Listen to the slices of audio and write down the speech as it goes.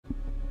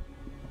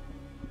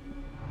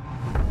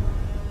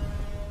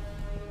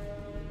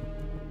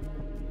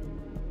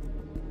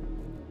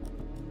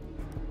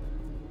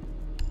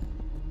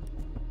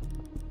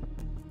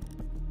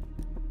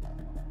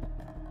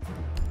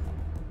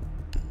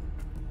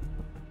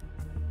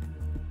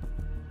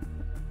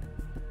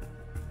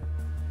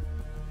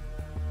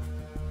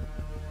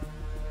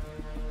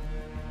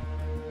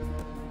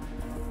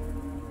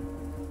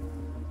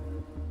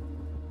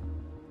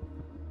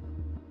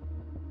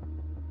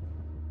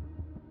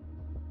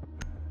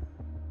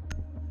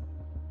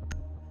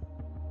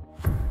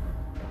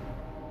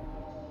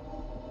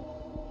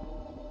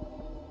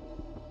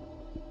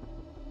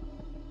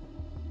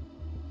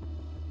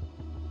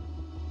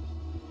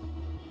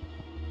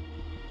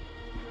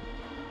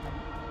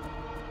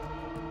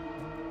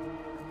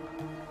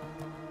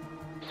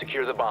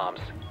Secure the bombs.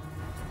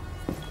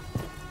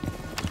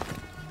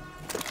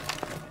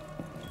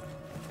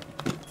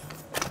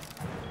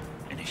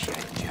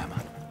 Initiating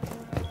jammer.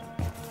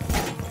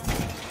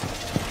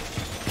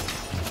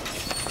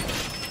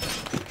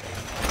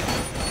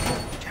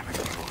 Jammer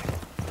deployed.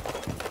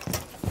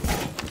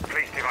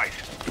 Police device.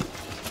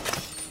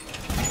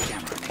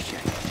 Jammer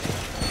initiated.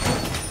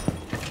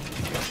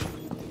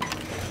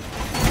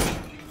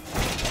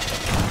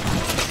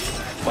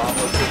 Bomb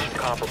location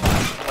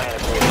compromised. Plan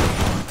accordingly.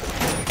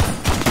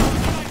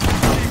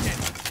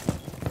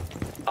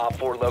 Op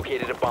 4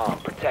 located a bomb.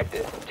 Protect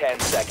it. 10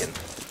 seconds.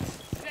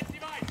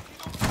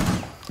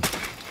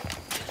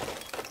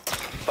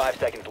 5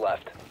 seconds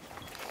left.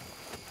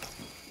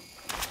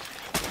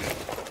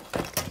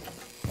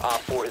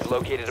 Op 4 has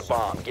located a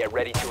bomb. Get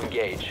ready to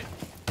engage.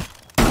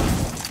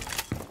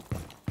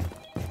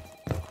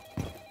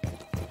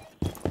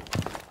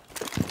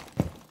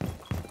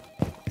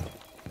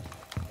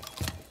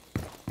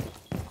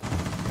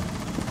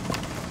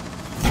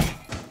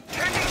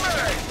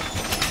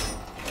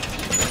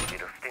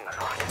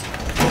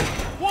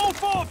 Wall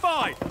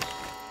fortified!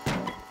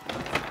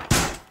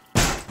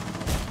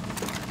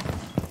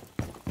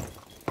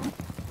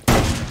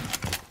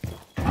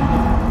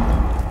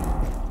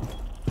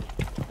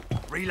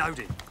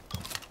 Reloading.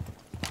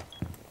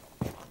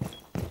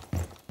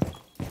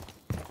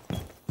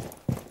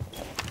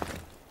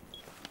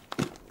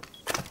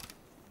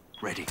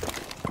 Ready.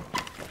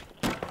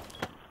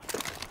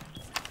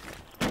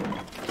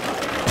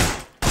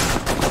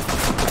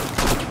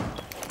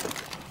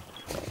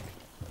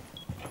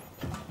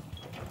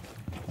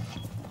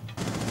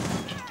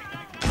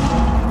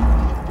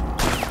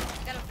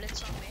 Got a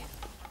blitz on me.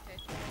 Okay.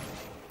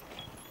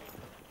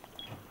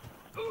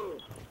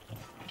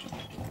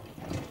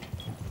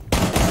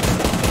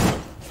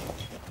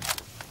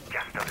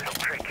 Just a little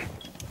trick.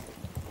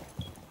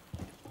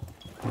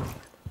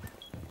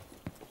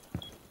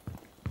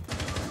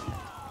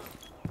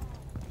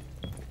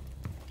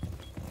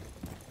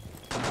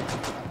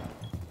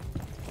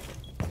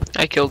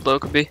 I killed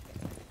Lockerbie.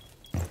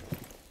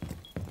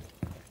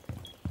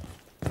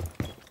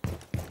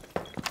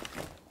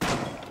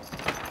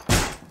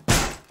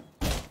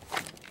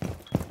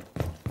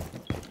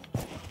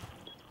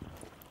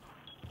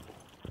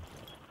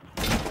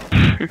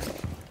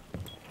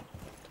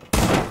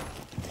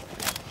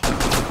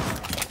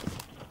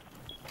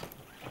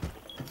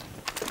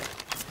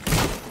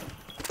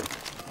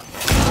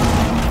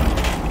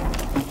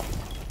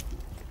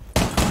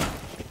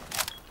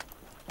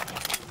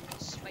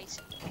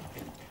 Spicy.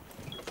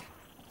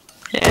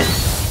 Yeah.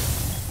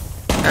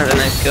 That was a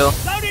nice kill.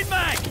 Loaded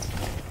mag!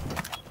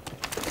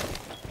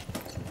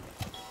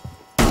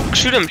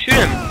 Shoot him, shoot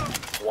him!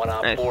 One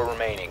Op Nice. 4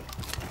 remaining.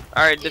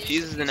 Alright,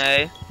 defuse is in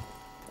A.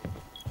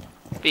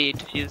 B,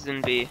 defuse is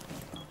in B.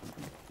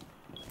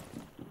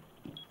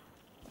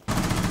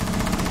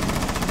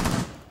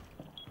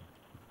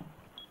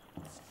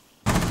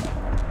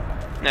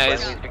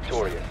 Nice. Friendly's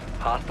victorious.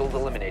 Hostiles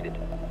eliminated.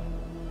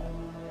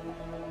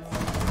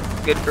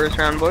 Good first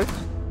round, boys.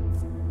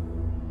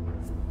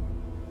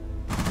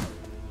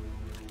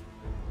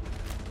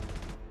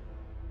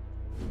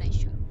 Nice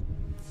shot.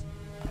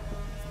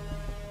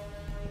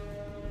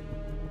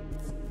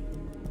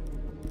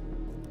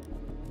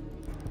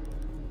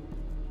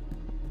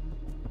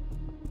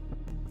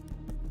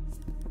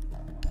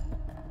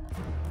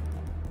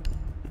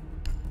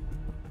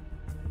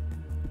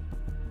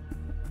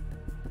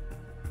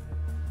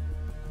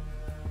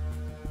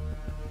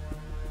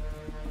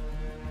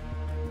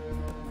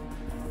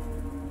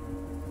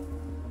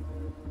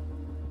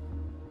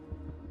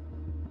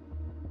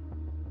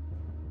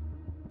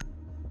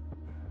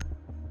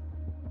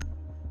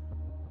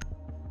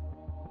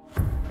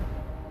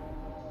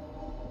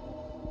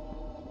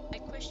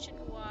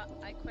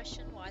 I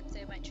question why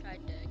they might try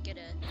to get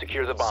a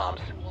Secure the bombs.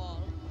 soft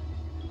wall.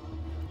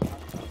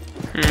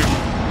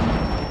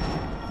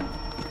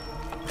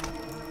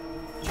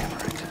 Jammer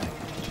attack.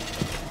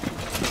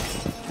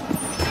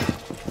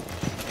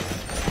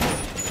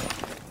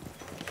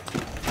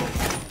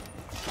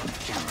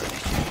 Jammer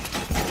initiated.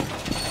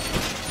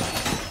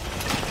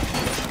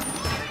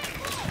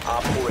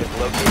 Op 4 has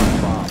located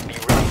the bomb. Be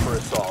ready for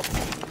assault.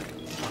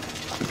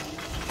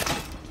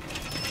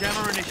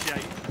 Jammer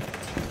initiated.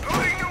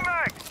 Loading new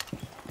mag!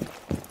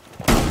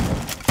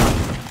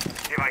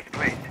 Device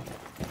placed.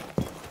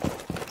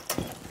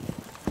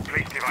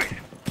 Place device.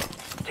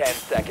 10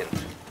 seconds.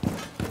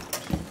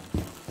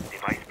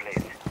 Device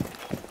placed.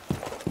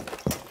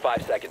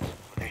 5 seconds.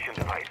 Position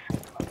device.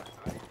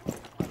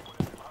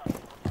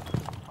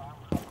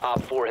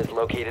 Op 4 has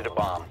located a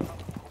bomb.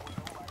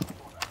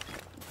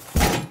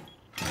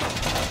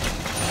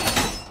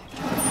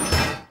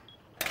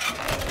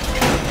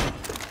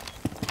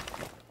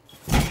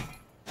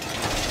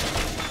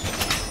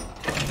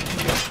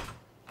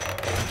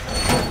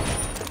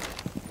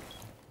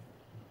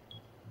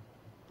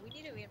 We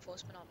need a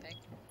reinforcement on ping.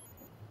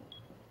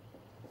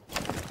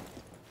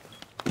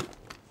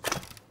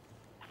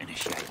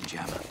 Initiating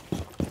jammer.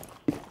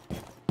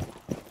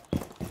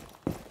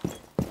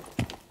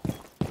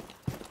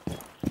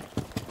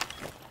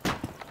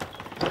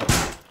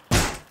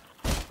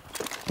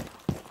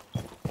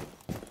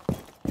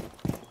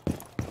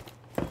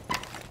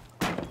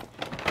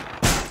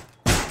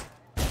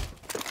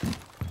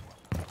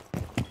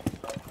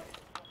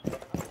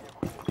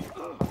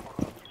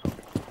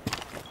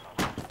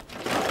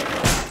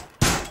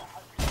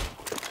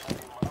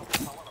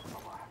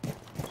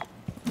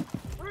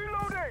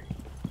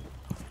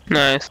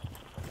 Nice.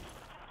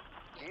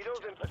 Needles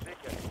in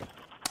position.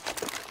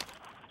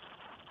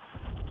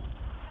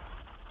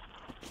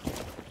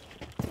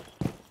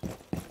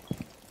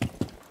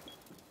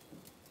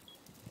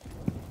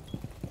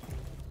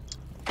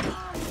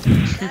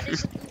 That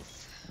is a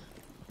goof.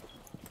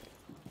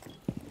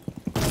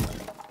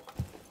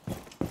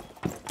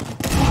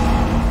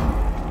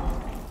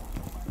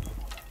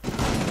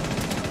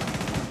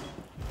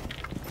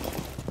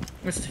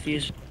 Let's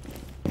defuse.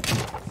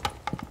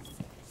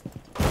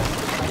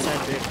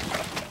 Outside big.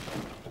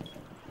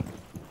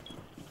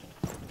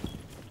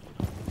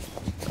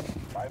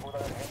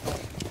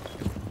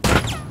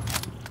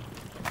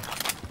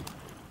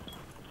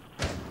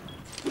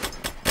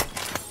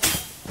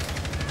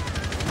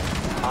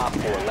 Op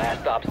 4,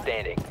 last stop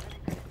standing.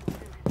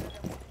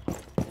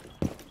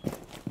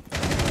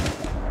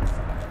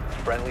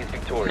 Friendly's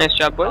victorious. Nice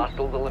job, boys.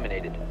 Hostiles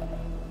eliminated.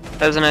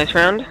 That was a nice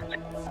round.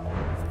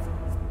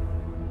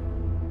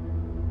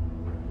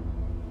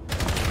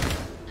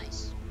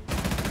 Nice.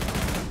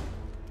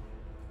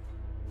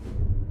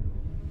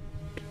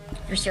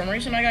 For some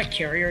reason, I got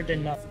carrier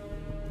did not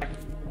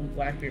on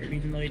Blackbeard,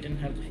 even though he didn't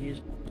have the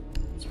fuse.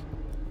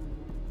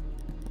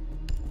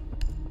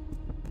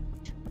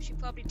 She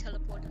probably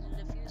teleported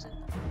the diffuser.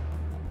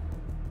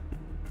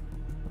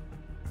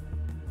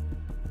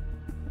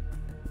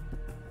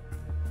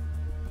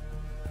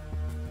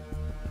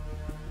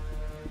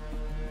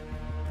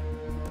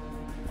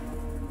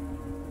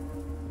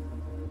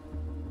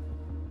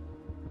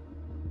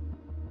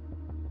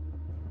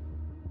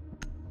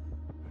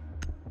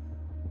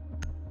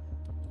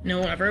 No,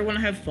 whenever I want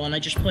to have fun, I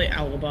just play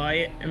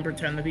Alibi and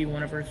pretend to be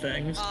one of her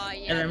things. Yeah,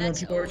 and then when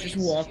that's people are just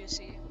always walk,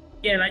 juicy.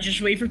 yeah, and I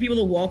just wait for people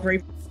to walk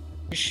right,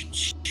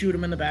 shoot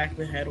them in the back of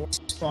the head or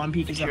spawn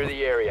peek. Secure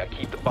the area.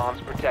 Keep the bombs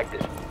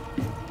protected.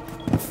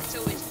 It's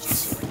always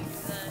juicy when you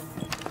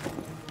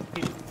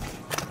do that.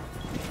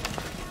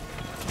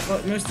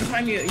 But most of the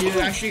time, you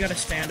actually gotta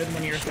stand in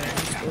one of your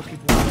things, or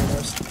people will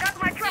notice.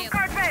 Got my trump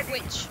card ready.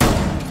 Twitch.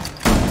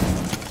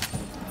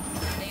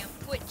 Damn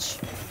Twitch.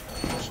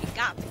 She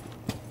got me.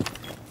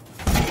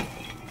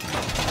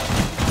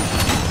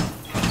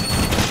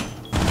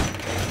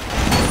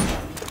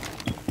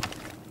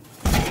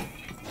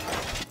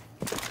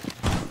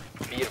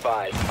 Be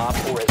advised, Op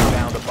 4 has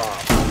found a bomb.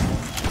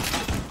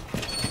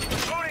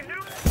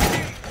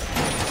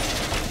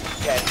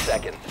 10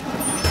 seconds.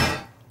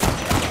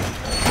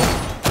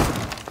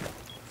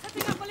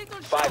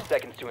 5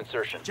 seconds to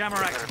insertion. Jammer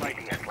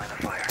activated.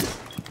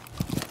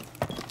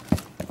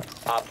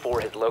 Op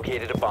 4 has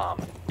located a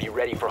bomb. Be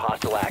ready for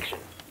hostile action.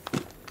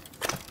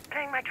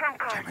 Playing my trump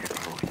card. Jammer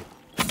deployed.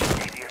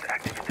 ADS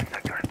active in the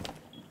sector.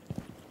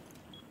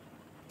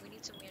 We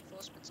need some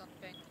reinforcements on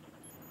the ping.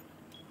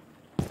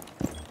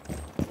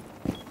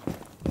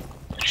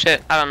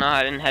 Shit, I don't know how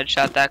I didn't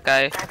headshot that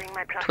guy. Having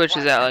my plus Twitch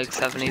is one. at like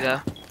 70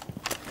 though.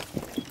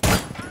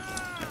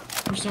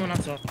 There's someone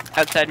outside.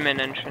 Outside main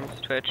entrance,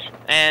 Twitch.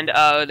 And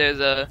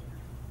there's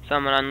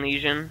someone on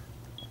Legion.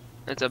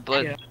 There's a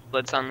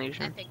blitz on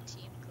Legion. Epic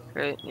team, cool.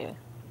 Great, yeah.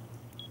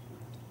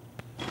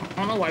 I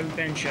don't know why we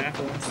banned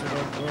Shackle instead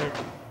of Blade.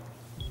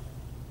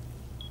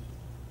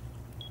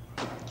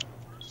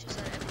 It's just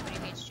that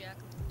everybody hates Jack.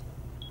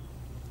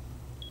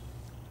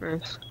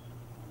 Nice.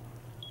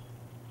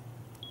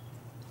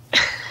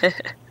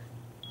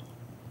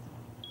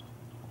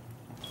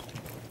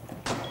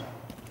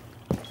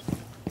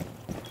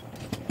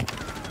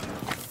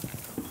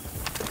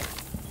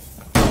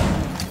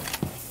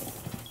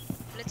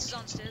 Blitz is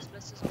on stairs,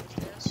 Blitz is on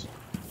stairs.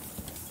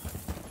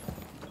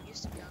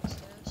 Used to be on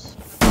stairs.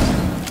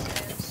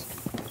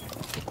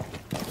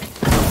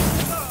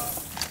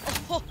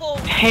 Oh,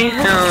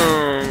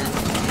 Damn!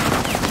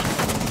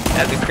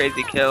 That's a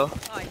crazy kill. oh,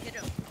 I hit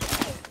him.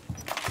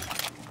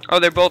 Oh,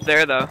 they're both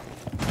there though.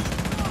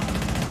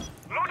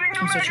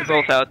 I'm such They're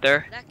a both out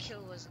there. That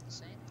kill was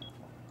insane.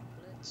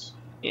 Blitz.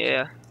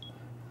 Yeah.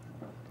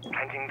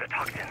 Planting the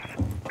toxins.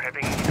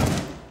 Prepping needle.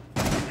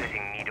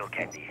 Setting needle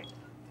candy.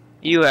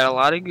 You had a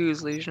lot of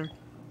goose, Legion.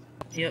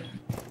 Yep.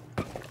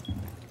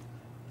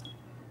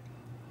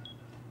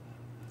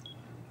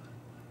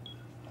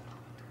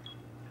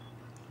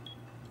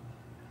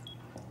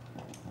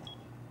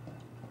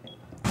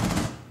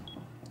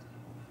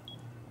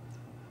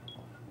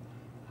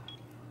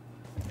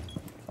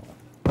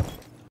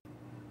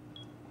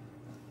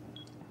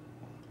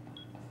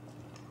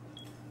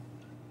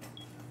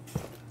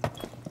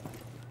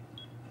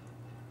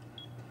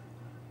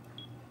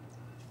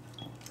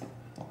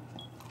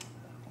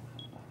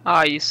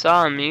 Ah, you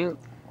saw him mute.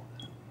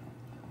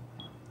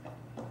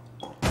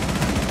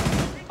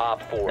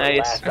 Op 4, Nice.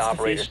 last That's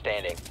operator defused.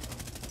 standing.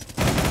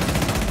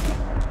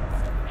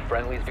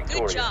 Friendly's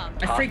victorious.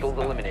 job. Hostiles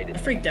eliminated. I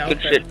freaked out. Good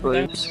there. shit,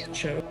 boys. That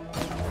show.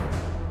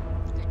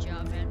 Good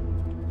job, man.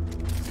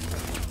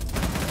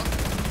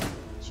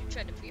 She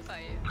tried to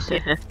pre-fire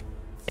you.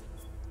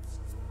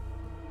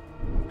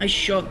 I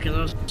shook because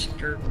I was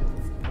scared.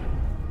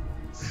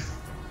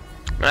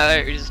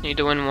 Alright, we just need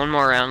to win one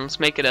more round. Let's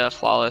make it a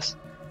flawless.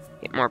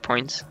 Get more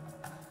points.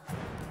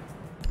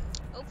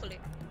 Hopefully.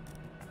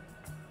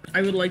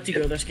 I would like to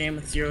go this game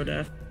with 0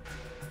 death.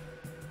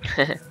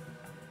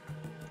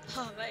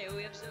 Oh man,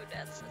 we have 0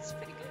 deaths. That's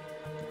pretty good.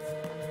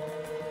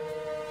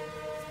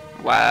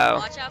 Wow.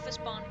 Watch out for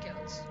spawn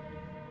kills.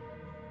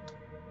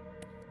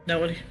 That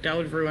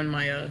would ruin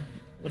my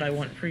what I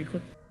want pretty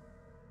quick.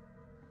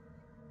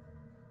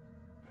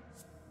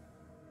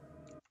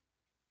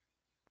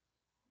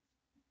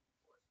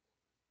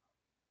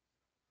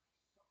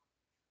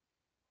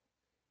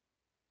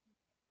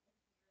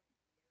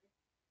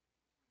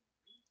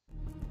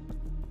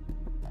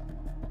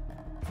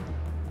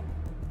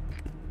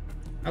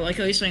 I like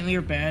how you're saying that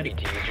you're bad. Need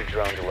to use your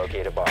drone to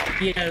locate a bomb.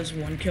 He has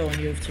 1 kill and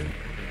you have 2.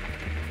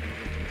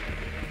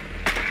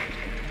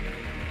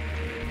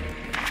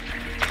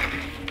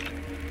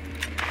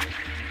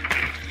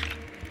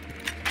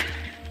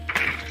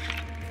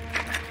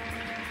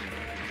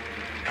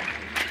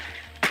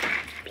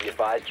 Be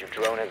advised your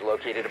drone has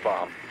located a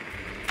bomb.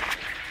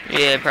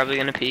 Yeah, probably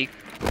gonna peek.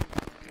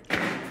 Oh,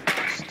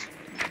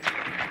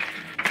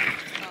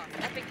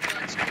 epic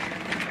guns.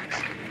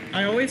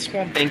 I always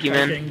spawn. Thank you,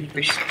 man.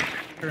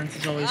 Insurance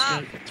is always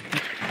good.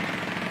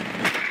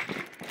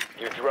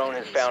 Your drone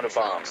has found a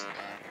bomb.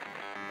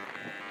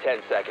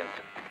 10 seconds.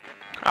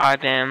 Aw,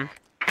 damn.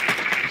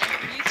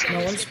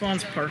 No one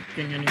spawns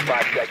parking anymore.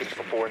 5 seconds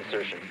before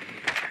insertion.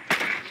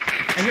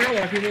 I hear a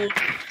lot of people.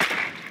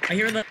 I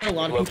hear that a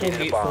lot of people Located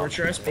a hate bomb.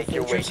 Fortress, but Make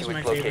your way Fortress is to my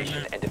its favorite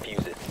location map. and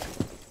defuse it.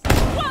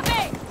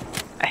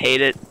 I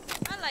hate it.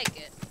 I like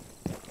it.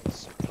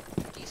 It's a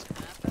decent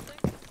map, I think.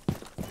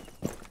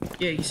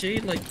 Yeah, you see,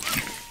 like,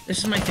 this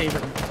is my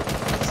favorite map.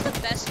 It's the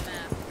best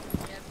map, in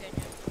my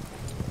opinion.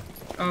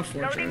 Oh,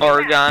 Fortress.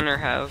 Oregon or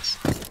house.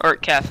 Or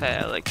cafe,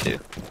 I like too.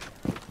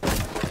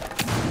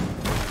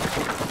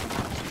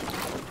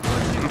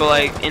 But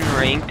like in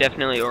rank,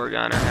 definitely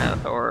Oregon or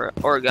house, or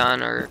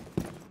Oregon or.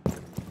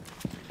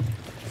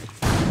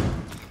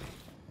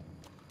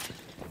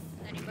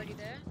 Anybody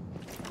there?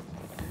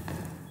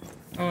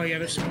 Oh yeah,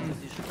 there's someone.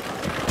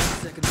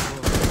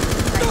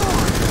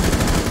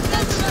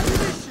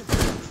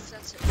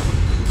 That's it.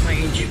 My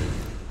age.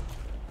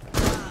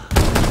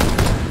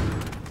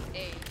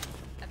 Hey,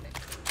 epic.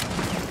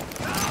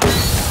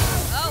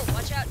 Oh,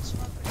 watch out,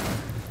 smoker.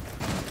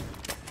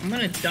 I'm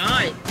gonna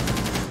die.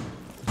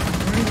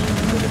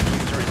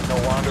 User is no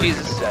longer in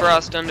Jesus, possession.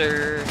 frost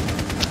under.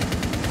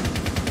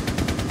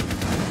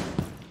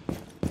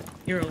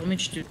 Here, let me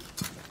just do.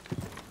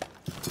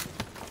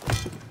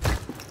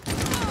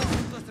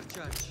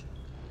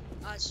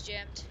 Oh, it's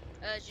jammed.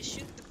 Just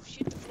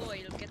shoot the floor,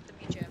 you'll get the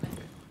me jamming.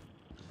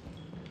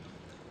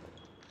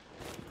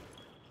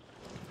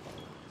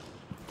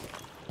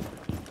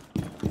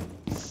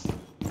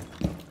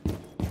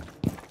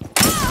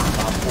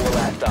 Op 4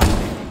 last stop.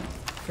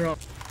 Bro,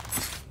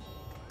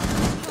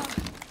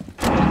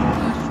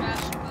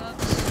 Trash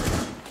bugs.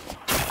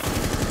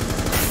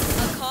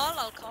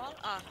 I'll call.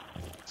 Ah,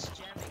 it's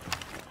jamming.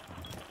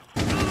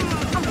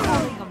 I'm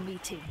calling a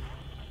meeting.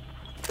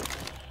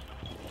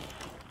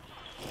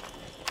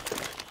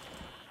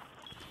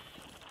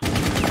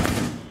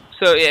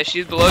 So yeah,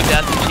 she's below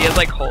death and she has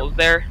like holes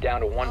there. Down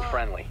to 1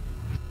 friendly.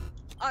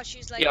 Oh,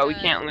 she's like Yeah, we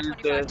can't lose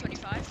 25, the-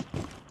 25.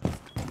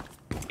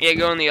 Yeah,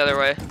 going the other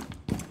way.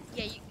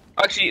 Yeah, you.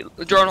 Actually,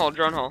 drone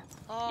hole.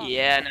 Oh.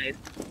 Yeah, nice.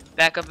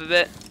 Back up a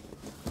bit.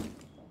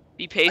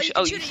 Be patient.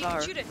 Oh, you can saw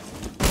her. shoot it.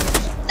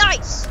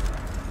 Nice.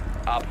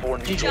 Op 4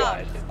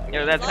 neutralized.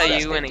 Yeah, that's how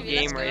Nice, you win a victory,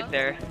 game let's right go.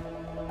 there.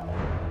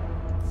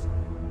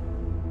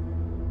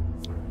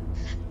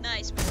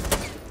 Nice.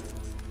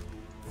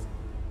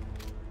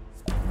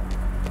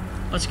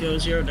 let's go,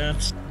 0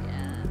 deaths.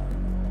 Yeah.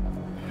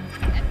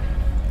 Epic.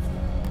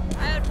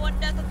 I had 1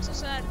 death. I'm so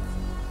sad.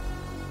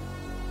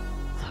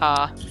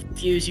 Ha.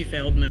 Fuse, you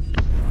failed me.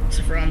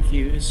 Except for I'm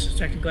Fuse.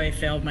 Technically, I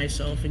failed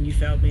myself, and you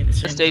failed me at the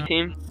same Stay time.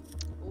 team.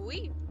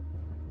 We.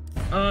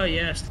 Oh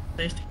yes.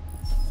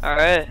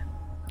 Alright.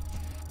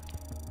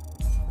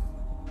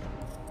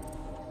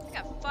 I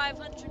got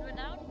 500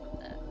 renown with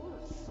that.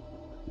 Oof.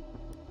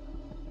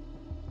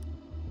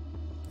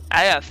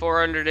 I got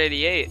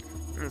 488.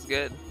 That's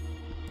good.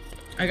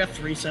 I got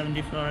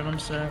 375. I'm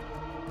sad.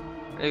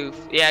 Oof.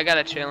 Yeah, I got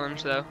a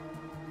challenge though.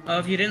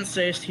 If you didn't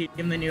say team,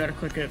 then you gotta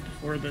click it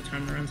before the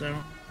timer runs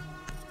out.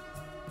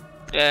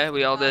 Yeah,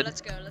 we all did. Let's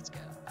go.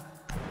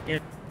 Yeah.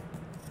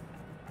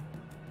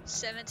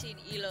 17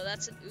 elo.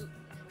 That's an oof.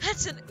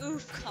 That's an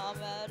oof,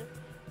 comrade.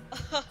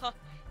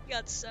 You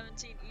got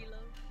 17 elo.